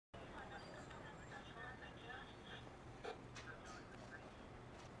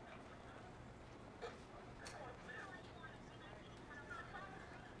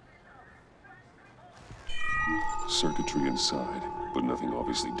Circuitry inside, but nothing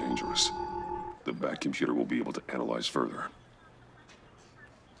obviously dangerous. The back computer will be able to analyze further.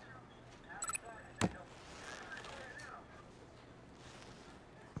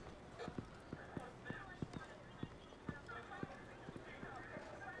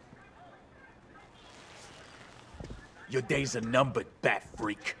 Your days are numbered, bat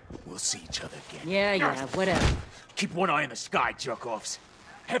freak. We'll see each other again. Yeah, whatever. Keep one eye in the sky, jerk-offs.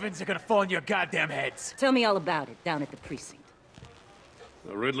 Heavens are gonna fall on your goddamn heads. Tell me all about it down at the precinct.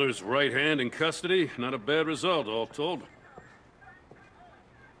 The Riddler's right hand in custody, not a bad result, all told.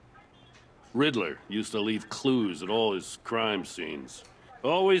 Riddler used to leave clues at all his crime scenes.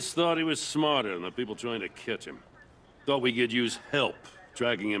 Always thought he was smarter than the people trying to catch him. Thought we could use help,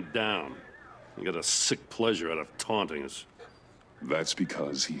 tracking him down. He got a sick pleasure out of taunting us. That's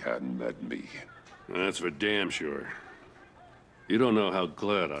because he hadn't met me. That's for damn sure. You don't know how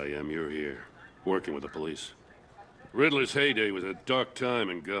glad I am you're here, working with the police. Riddler's heyday was a dark time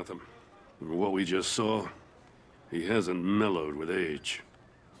in Gotham. And what we just saw, he hasn't mellowed with age.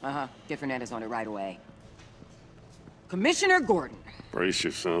 Uh-huh. Get Fernandez on it right away. Commissioner Gordon. Brace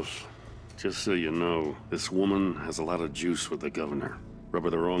yourselves. Just so you know, this woman has a lot of juice with the governor. Rub her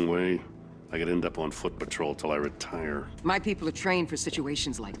the wrong way, I could end up on foot patrol till I retire. My people are trained for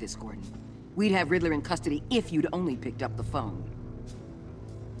situations like this, Gordon. We'd have Riddler in custody if you'd only picked up the phone.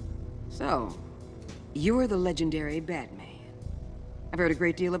 So, you're the legendary Batman. I've heard a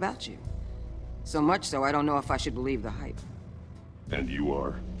great deal about you. So much so, I don't know if I should believe the hype. And you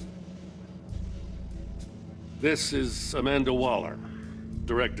are? This is Amanda Waller,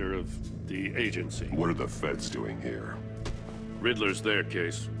 director of the agency. What are the feds doing here? Riddler's their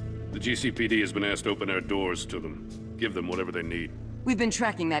case. The GCPD has been asked to open our doors to them. Give them whatever they need. We've been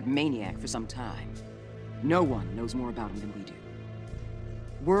tracking that maniac for some time. No one knows more about him than we do.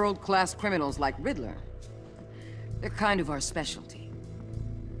 World-class criminals like Riddler. They're kind of our specialty.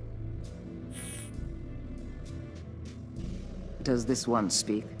 Does this one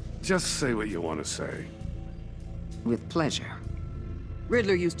speak? Just say what you want to say. With pleasure.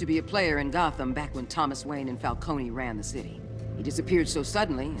 Riddler used to be a player in Gotham back when Thomas Wayne and Falcone ran the city. He disappeared so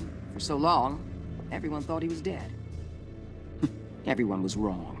suddenly, and for so long, everyone thought he was dead. Everyone was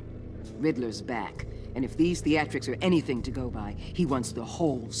wrong. Riddler's back, and if these theatrics are anything to go by, he wants the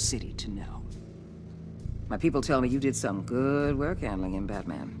whole city to know. My people tell me you did some good work handling him,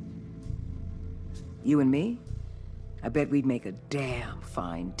 Batman. You and me? I bet we'd make a damn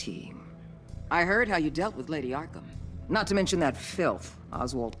fine team. I heard how you dealt with Lady Arkham. Not to mention that filth,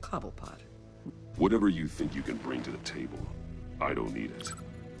 Oswald Cobblepot. Whatever you think you can bring to the table, I don't need it.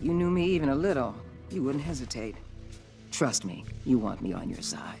 You knew me even a little, you wouldn't hesitate. Trust me, you want me on your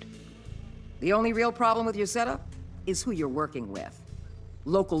side. The only real problem with your setup is who you're working with.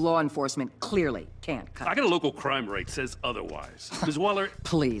 Local law enforcement clearly can't cut I got a local crime rate says otherwise. Ms. Waller...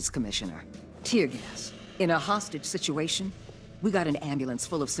 Please, Commissioner. Tear gas. In a hostage situation, we got an ambulance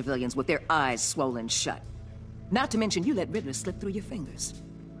full of civilians with their eyes swollen shut. Not to mention you let Riddler slip through your fingers.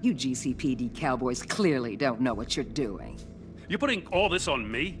 You GCPD cowboys clearly don't know what you're doing. You're putting all this on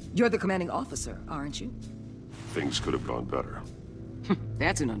me? You're the commanding officer, aren't you? Things could have gone better.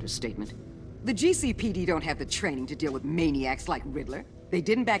 That's an understatement. The GCPD don't have the training to deal with maniacs like Riddler. They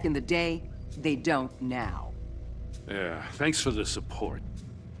didn't back in the day, they don't now. Yeah, thanks for the support.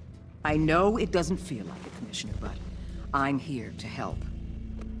 I know it doesn't feel like it, Commissioner, but I'm here to help.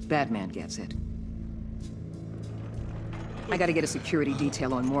 Batman gets it. I gotta get a security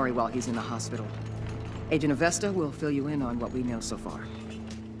detail on Maury while he's in the hospital. Agent Avesta will fill you in on what we know so far,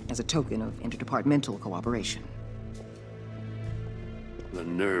 as a token of interdepartmental cooperation. The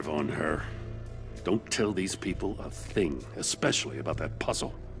nerve on her. Don't tell these people a thing, especially about that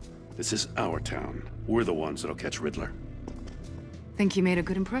puzzle. This is our town. We're the ones that'll catch Riddler. Think you made a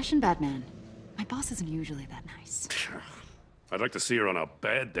good impression, Batman. My boss isn't usually that nice. I'd like to see her on a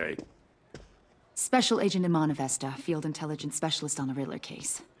bad day. Special Agent Iman Avesta, Field Intelligence Specialist on the Riddler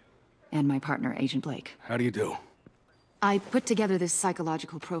case. And my partner, Agent Blake. How do you do? I put together this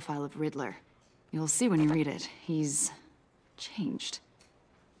psychological profile of Riddler. You'll see when you read it. He's changed.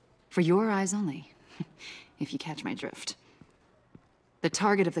 For your eyes only, if you catch my drift. The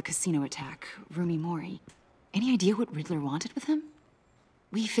target of the casino attack, Rumi Mori. Any idea what Riddler wanted with him?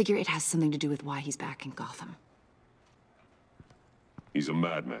 We figure it has something to do with why he's back in Gotham. He's a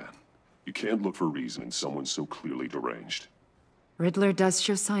madman. You can't look for reason in someone so clearly deranged. Riddler does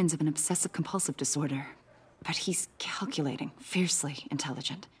show signs of an obsessive-compulsive disorder, but he's calculating, fiercely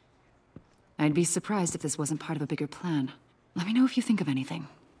intelligent. I'd be surprised if this wasn't part of a bigger plan. Let me know if you think of anything.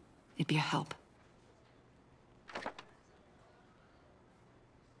 It'd be a help.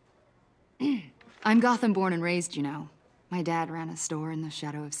 I'm Gotham born and raised, you know. My dad ran a store in the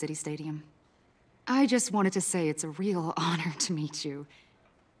shadow of City Stadium. I just wanted to say it's a real honor to meet you.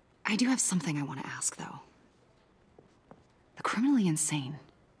 I do have something I want to ask, though. The criminally insane.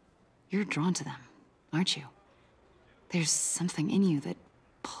 You're drawn to them, aren't you? There's something in you that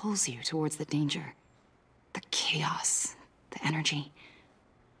pulls you towards the danger. The chaos, the energy.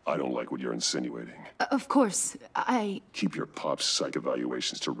 I don't like what you're insinuating. Of course, Keep your pop's psych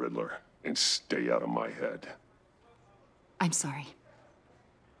evaluations to Riddler, and stay out of my head. I'm sorry.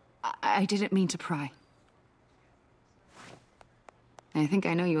 I didn't mean to pry. I think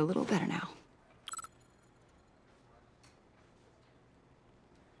I know you a little better now.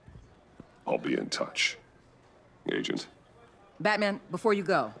 I'll be in touch. Agent. Batman, before you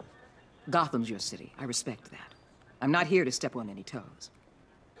go, Gotham's your city. I respect that. I'm not here to step on any toes.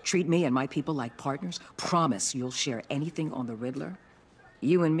 Treat me and my people like partners. Promise you'll share anything on the Riddler.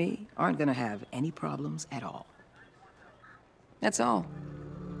 You and me aren't gonna have any problems at all. That's all.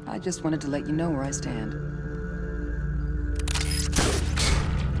 I just wanted to let you know where I stand.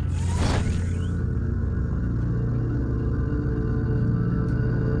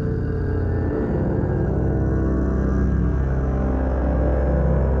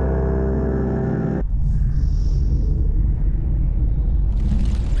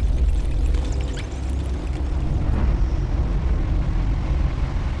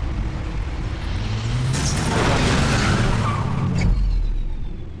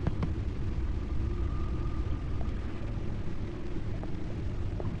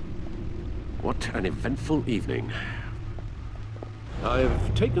 What an eventful evening.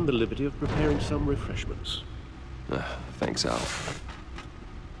 I've taken the liberty of preparing some refreshments. Thanks, Al.